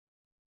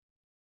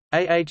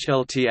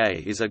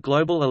AHLTA is a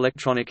global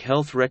electronic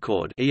health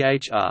record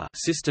 (EHR)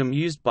 system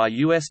used by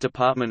U.S.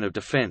 Department of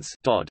Defense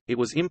 (DoD). It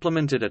was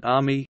implemented at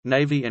Army,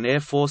 Navy and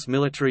Air Force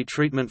military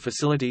treatment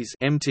facilities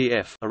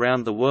 (MTF)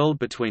 around the world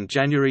between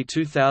January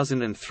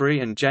 2003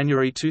 and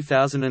January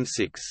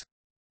 2006.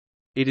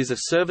 It is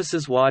a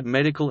services-wide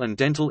medical and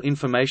dental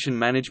information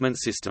management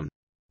system.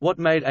 What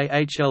made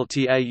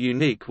AHLTA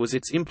unique was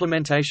its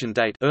implementation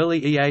date, early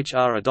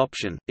EHR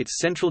adoption, its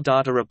central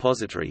data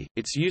repository,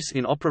 its use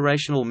in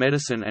operational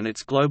medicine and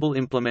its global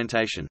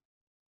implementation.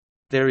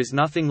 There is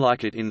nothing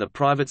like it in the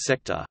private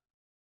sector.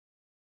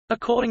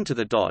 According to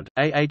the DoD,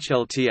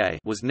 AHLTA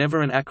was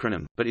never an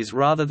acronym, but is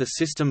rather the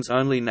system's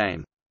only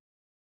name.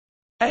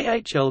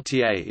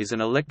 AHLTA is an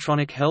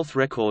electronic health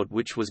record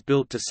which was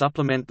built to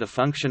supplement the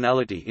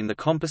functionality in the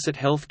Composite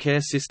Health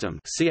Care System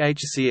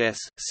 (CHCS).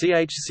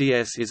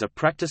 CHCS is a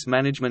practice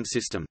management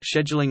system,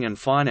 scheduling and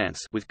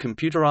finance, with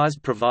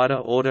computerized provider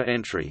order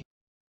entry.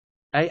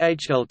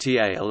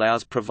 AHLTA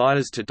allows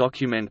providers to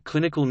document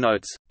clinical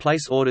notes,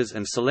 place orders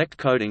and select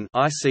coding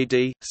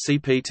 (ICD,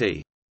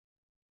 CPT).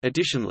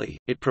 Additionally,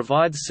 it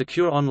provides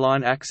secure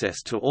online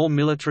access to all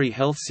Military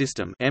Health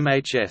System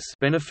 (MHS)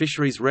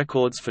 beneficiaries'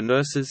 records for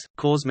nurses,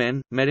 corpsmen,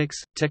 medics,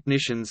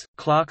 technicians,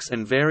 clerks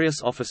and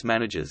various office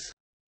managers.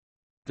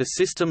 The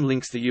system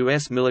links the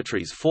U.S.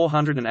 military's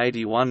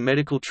 481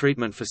 medical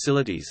treatment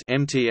facilities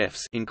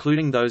 (MTFs),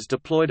 including those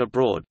deployed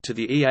abroad, to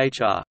the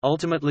EHR,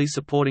 ultimately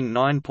supporting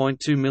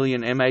 9.2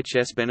 million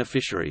MHS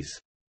beneficiaries.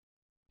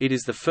 It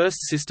is the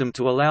first system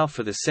to allow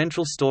for the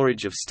central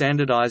storage of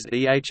standardized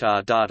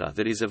EHR data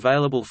that is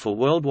available for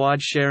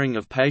worldwide sharing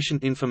of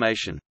patient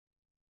information.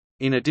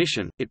 In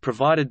addition, it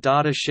provided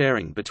data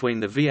sharing between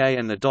the VA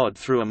and the DoD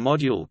through a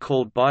module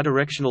called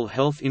Bidirectional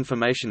Health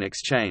Information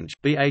Exchange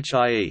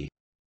 (BHIE).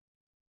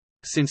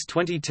 Since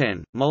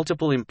 2010,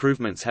 multiple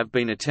improvements have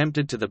been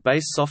attempted to the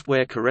base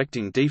software,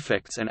 correcting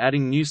defects and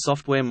adding new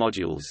software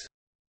modules.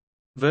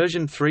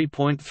 Version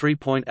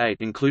 3.3.8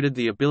 included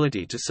the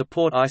ability to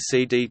support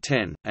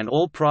ICD-10, and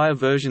all prior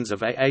versions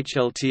of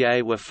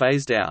AHLTA were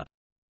phased out.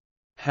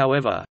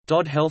 However,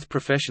 DoD health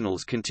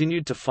professionals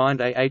continued to find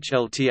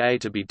AHLTA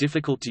to be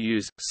difficult to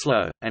use,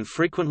 slow, and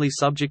frequently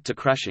subject to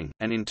crashing,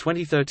 and in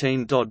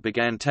 2013 DoD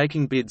began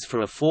taking bids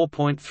for a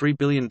 $4.3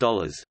 billion,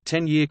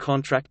 10-year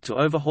contract to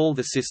overhaul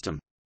the system.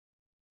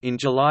 In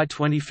July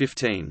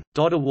 2015,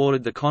 DoD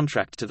awarded the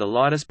contract to the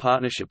Leidos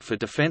Partnership for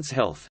Defense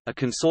Health, a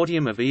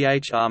consortium of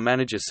EHR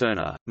manager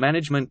Cerner,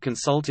 management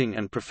consulting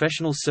and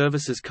professional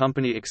services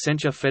company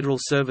Accenture Federal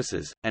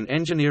Services, and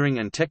engineering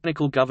and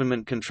technical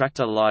government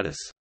contractor Leidos.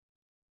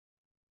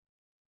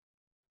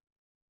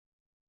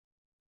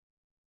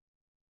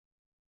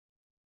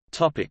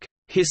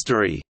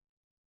 History.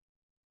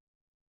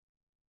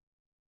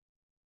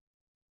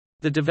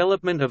 The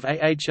development of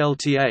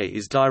AHLTA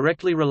is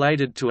directly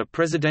related to a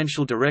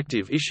presidential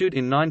directive issued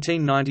in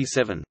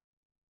 1997.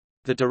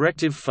 The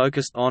directive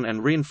focused on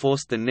and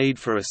reinforced the need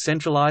for a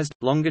centralized,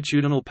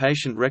 longitudinal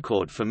patient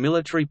record for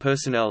military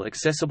personnel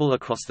accessible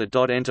across the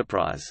DoD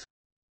enterprise.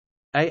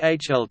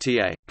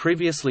 AHLTA,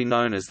 previously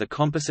known as the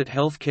Composite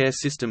Health Care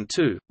System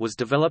II, was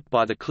developed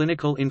by the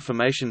Clinical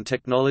Information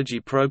Technology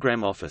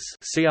Program Office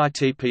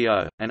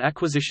 (CITPO), an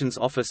acquisitions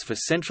office for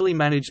centrally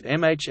managed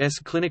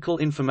MHS clinical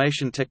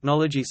information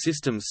technology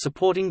systems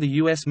supporting the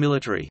U.S.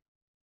 military.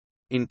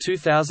 In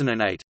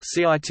 2008,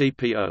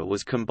 CITPO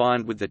was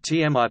combined with the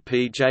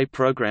TMIPJ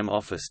Program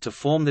Office to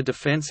form the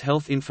Defense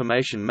Health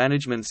Information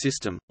Management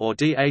System, or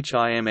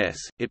DHIMS.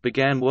 It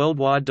began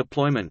worldwide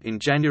deployment in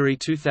January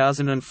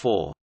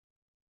 2004.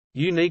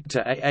 Unique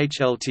to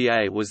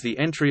AHLTA was the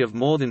entry of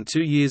more than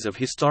 2 years of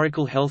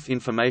historical health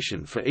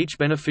information for each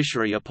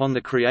beneficiary upon the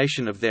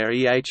creation of their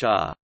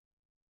EHR.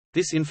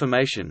 This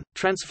information,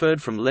 transferred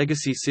from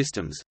legacy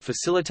systems,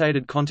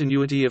 facilitated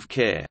continuity of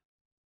care.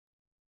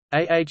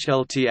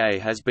 AHLTA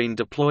has been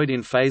deployed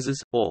in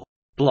phases, or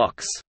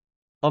blocks,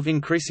 of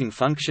increasing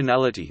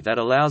functionality that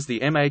allows the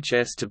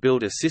MHS to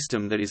build a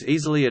system that is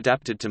easily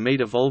adapted to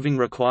meet evolving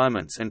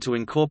requirements and to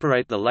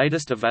incorporate the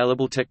latest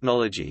available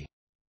technology.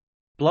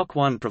 Block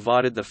 1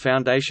 provided the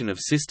foundation of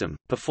system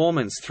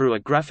performance through a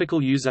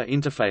graphical user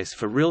interface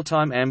for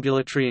real-time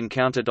ambulatory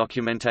encounter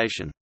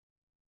documentation.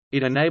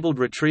 It enabled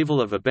retrieval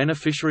of a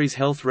beneficiary's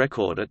health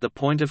record at the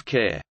point of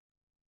care.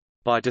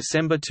 By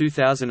December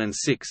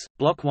 2006,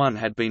 Block 1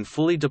 had been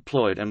fully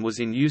deployed and was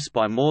in use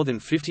by more than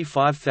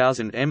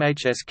 55,000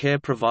 MHS care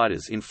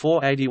providers in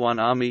 481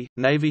 Army,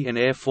 Navy and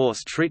Air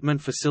Force treatment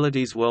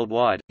facilities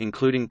worldwide,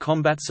 including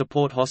combat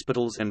support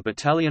hospitals and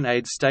battalion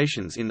aid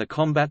stations in the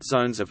combat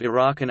zones of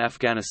Iraq and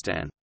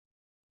Afghanistan.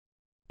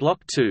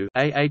 Block 2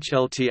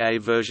 AHLTA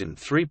version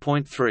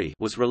 3.3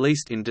 was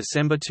released in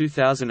December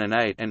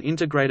 2008 and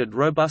integrated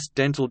robust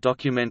dental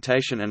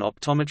documentation and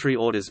optometry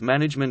orders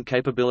management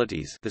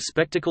capabilities, the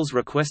Spectacles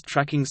Request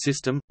Tracking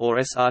System, or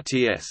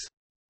SRTS.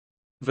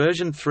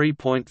 Version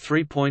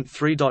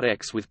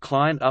 3.3.3.x with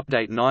client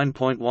update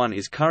 9.1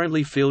 is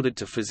currently fielded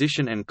to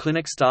physician and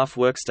clinic staff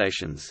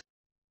workstations.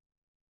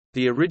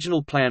 The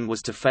original plan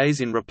was to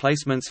phase in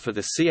replacements for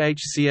the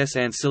CHCS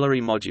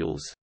ancillary modules.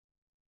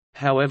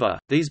 However,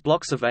 these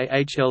blocks of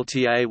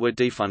AHLTA were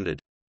defunded.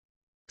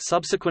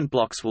 Subsequent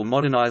blocks will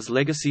modernize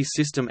legacy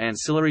system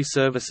ancillary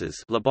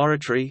services,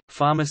 laboratory,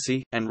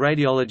 pharmacy, and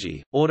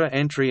radiology, order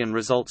entry and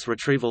results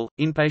retrieval,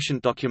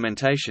 inpatient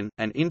documentation,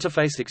 and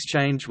interface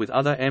exchange with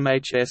other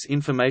MHS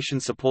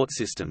information support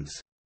systems.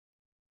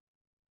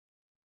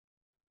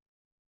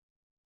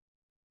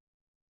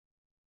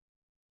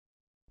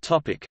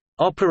 Topic: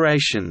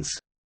 Operations.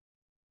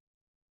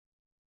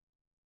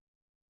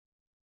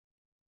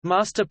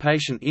 Master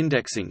Patient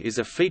Indexing is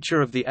a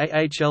feature of the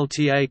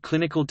AHLTA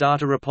Clinical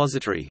Data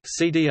Repository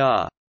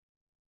 (CDR).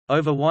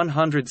 Over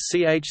 100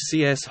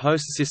 CHCS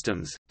host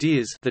systems,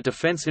 DIRS, the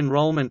Defense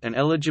Enrollment and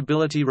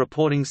Eligibility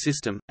Reporting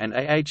System, and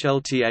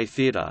AHLTA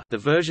Theater, the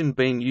version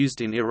being used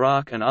in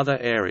Iraq and other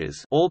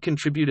areas, all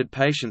contributed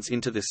patients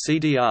into the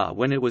CDR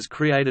when it was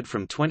created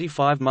from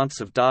 25 months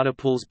of data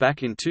pools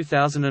back in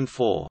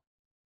 2004.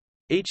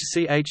 Each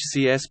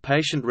CHCS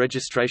patient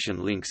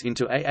registration links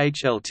into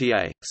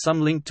AHLTA,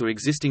 some link to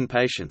existing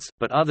patients,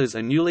 but others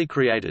are newly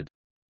created.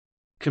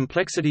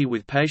 Complexity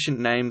with patient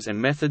names and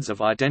methods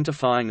of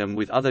identifying them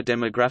with other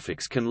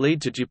demographics can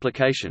lead to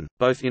duplication,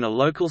 both in a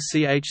local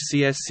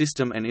CHCS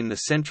system and in the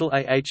central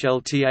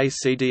AHLTA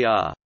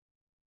CDR.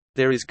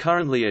 There is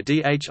currently a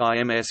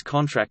DHIMS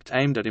contract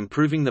aimed at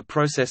improving the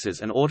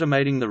processes and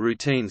automating the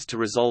routines to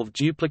resolve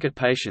duplicate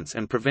patients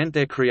and prevent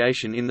their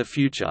creation in the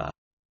future.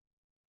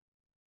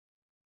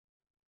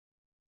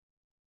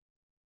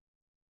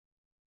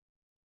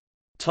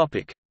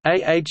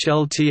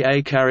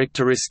 AHLTA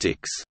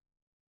characteristics.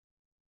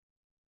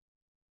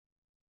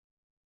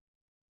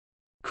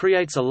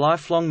 Creates a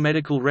lifelong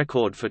medical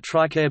record for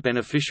TRICARE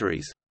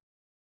beneficiaries.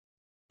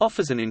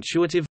 Offers an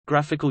intuitive,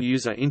 graphical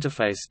user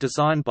interface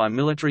designed by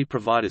military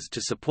providers to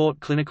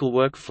support clinical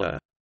workflow.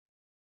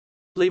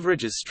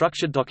 Leverages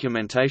structured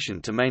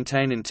documentation to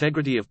maintain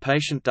integrity of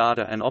patient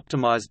data and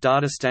optimize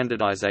data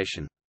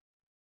standardization.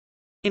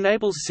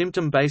 Enables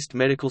symptom-based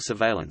medical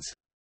surveillance.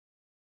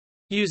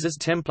 Uses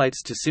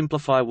templates to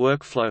simplify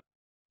workflow.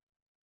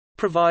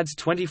 Provides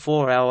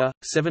 24-hour,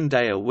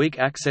 7-day-a-week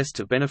access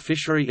to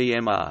beneficiary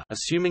EMR,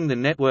 assuming the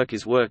network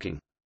is working.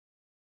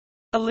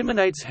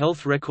 Eliminates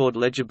health record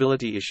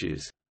legibility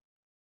issues.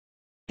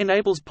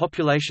 Enables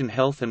population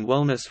health and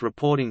wellness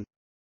reporting.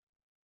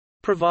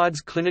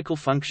 Provides clinical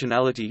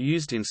functionality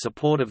used in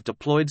support of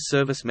deployed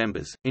service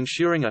members,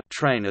 ensuring a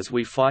train as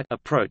we fight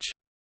approach.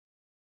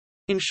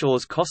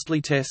 Ensures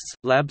costly tests,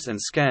 labs and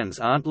scans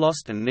aren't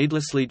lost and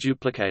needlessly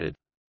duplicated.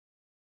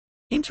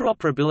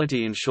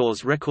 Interoperability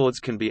ensures records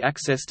can be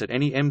accessed at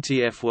any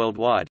MTF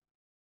worldwide.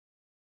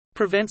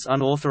 Prevents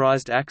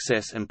unauthorized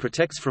access and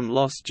protects from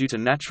loss due to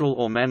natural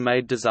or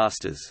man-made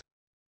disasters.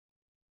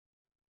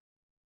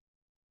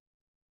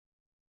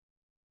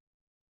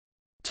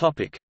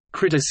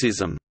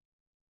 Criticism.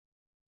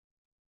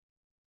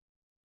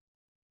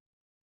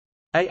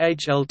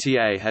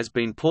 AHLTA has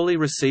been poorly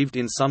received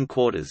in some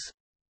quarters.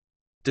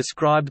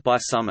 Described by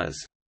some as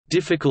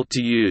difficult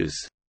to use.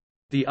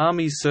 The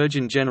Army's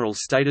Surgeon General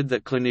stated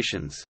that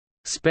clinicians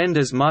spend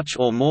as much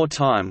or more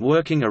time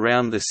working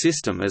around the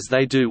system as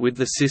they do with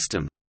the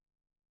system.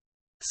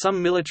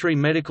 Some military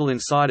medical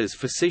insiders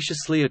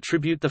facetiously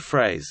attribute the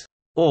phrase,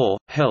 "or,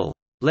 hell,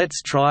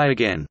 let's try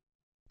again,"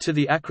 to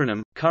the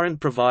acronym. Current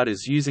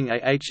providers using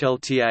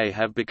AHLTA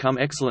have become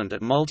excellent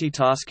at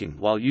multitasking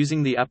while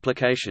using the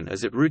application,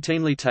 as it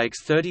routinely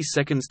takes 30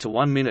 seconds to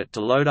 1 minute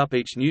to load up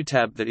each new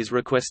tab that is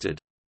requested.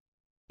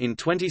 In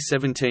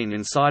 2017,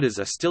 insiders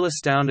are still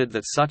astounded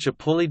that such a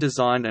poorly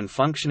designed and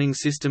functioning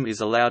system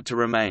is allowed to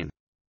remain.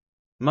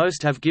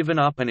 Most have given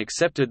up and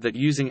accepted that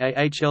using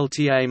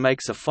AHLTA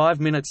makes a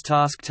 5 minutes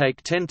task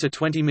take 10 to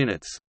 20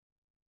 minutes.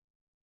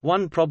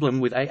 One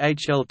problem with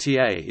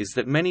AHLTA is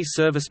that many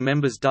service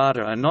members'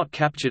 data are not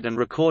captured and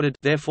recorded,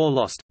 therefore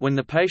lost, when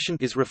the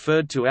patient is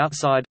referred to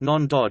outside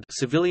non-DoD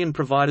civilian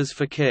providers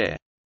for care.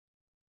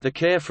 The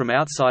care from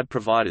outside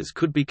providers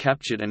could be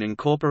captured and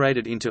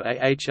incorporated into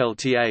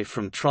AHLTA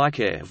from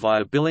TRICARE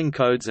via billing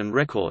codes and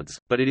records,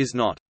 but it is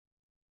not.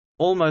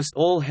 Almost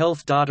all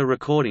health data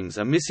recordings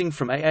are missing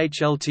from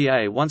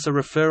AHLTA once a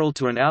referral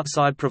to an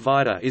outside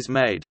provider is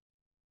made.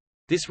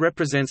 This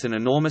represents an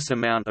enormous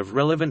amount of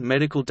relevant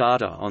medical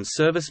data on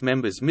service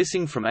members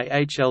missing from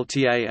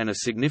AHLTA and a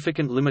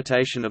significant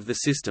limitation of the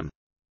system.